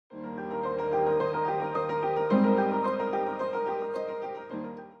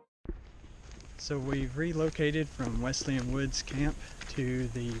So we've relocated from Wesleyan Woods Camp to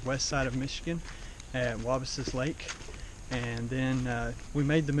the west side of Michigan at Wabassis Lake, and then we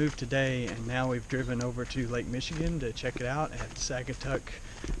made the move today, and now we've driven over to Lake Michigan to check it out at Saugatuck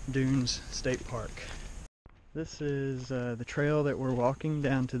Dunes State Park. This is the trail that we're walking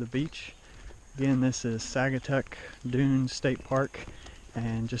down to the beach. Again, this is Saugatuck Dunes State Park,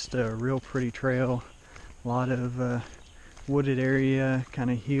 and just a real pretty trail. A lot of wooded area, kind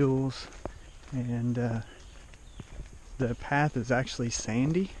of hills, and the path is actually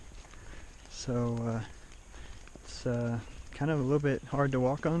sandy, so it's kind of a little bit hard to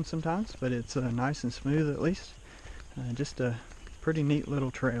walk on sometimes, but it's nice and smooth at least. Just a pretty neat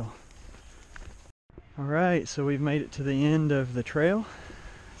little trail. Alright, so we've made it to the end of the trail,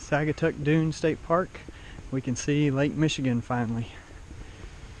 Saugatuck Dunes State Park. We can see Lake Michigan finally.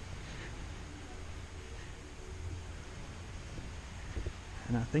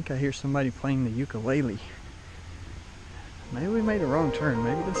 And I think I hear somebody playing the ukulele. Maybe we made a wrong turn.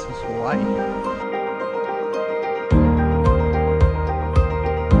 Maybe this is Hawaii.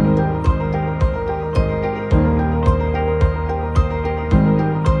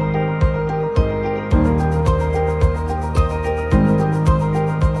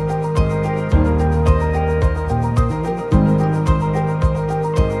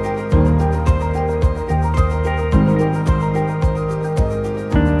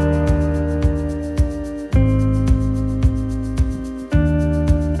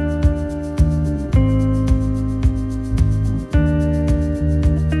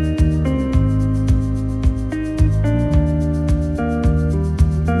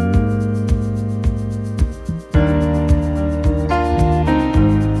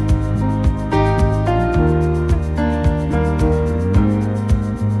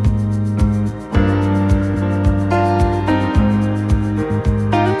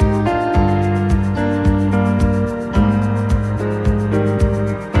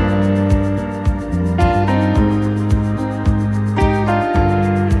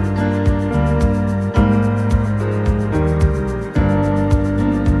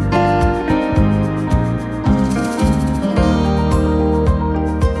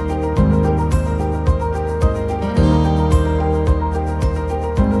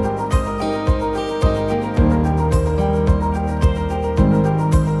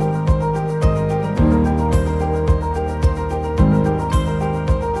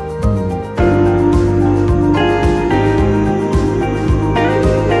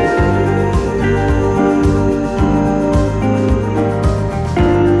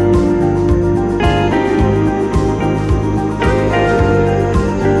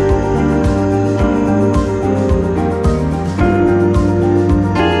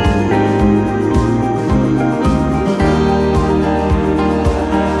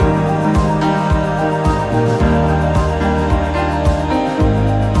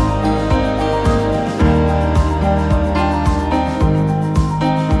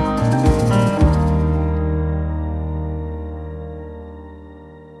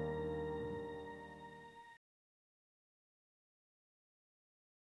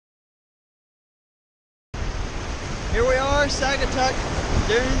 Here we are, Saugatuck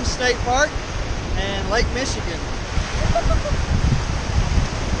Dunes State Park and Lake Michigan.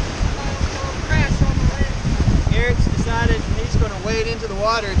 Eric's decided he's going to wade into the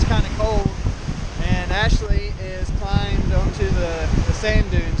water. It's kind of cold, and Ashley is climbed onto the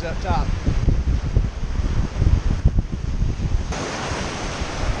sand dunes up top.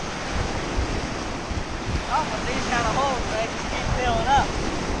 Oh, with these kind of holes, they just keep filling up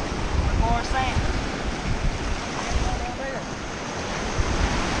with more sand.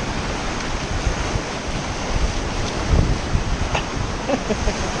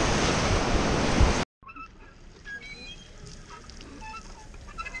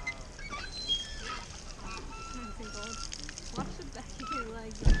 Watch the back of your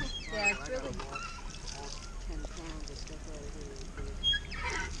legs. Yeah, it's really 10 pounds of stuff right here.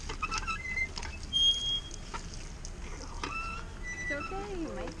 It's okay, you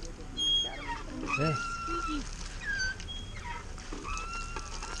might. Yeah. Squeaky.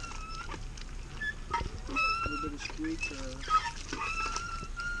 A little bit of squeak,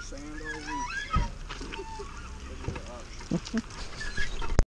 sand all week.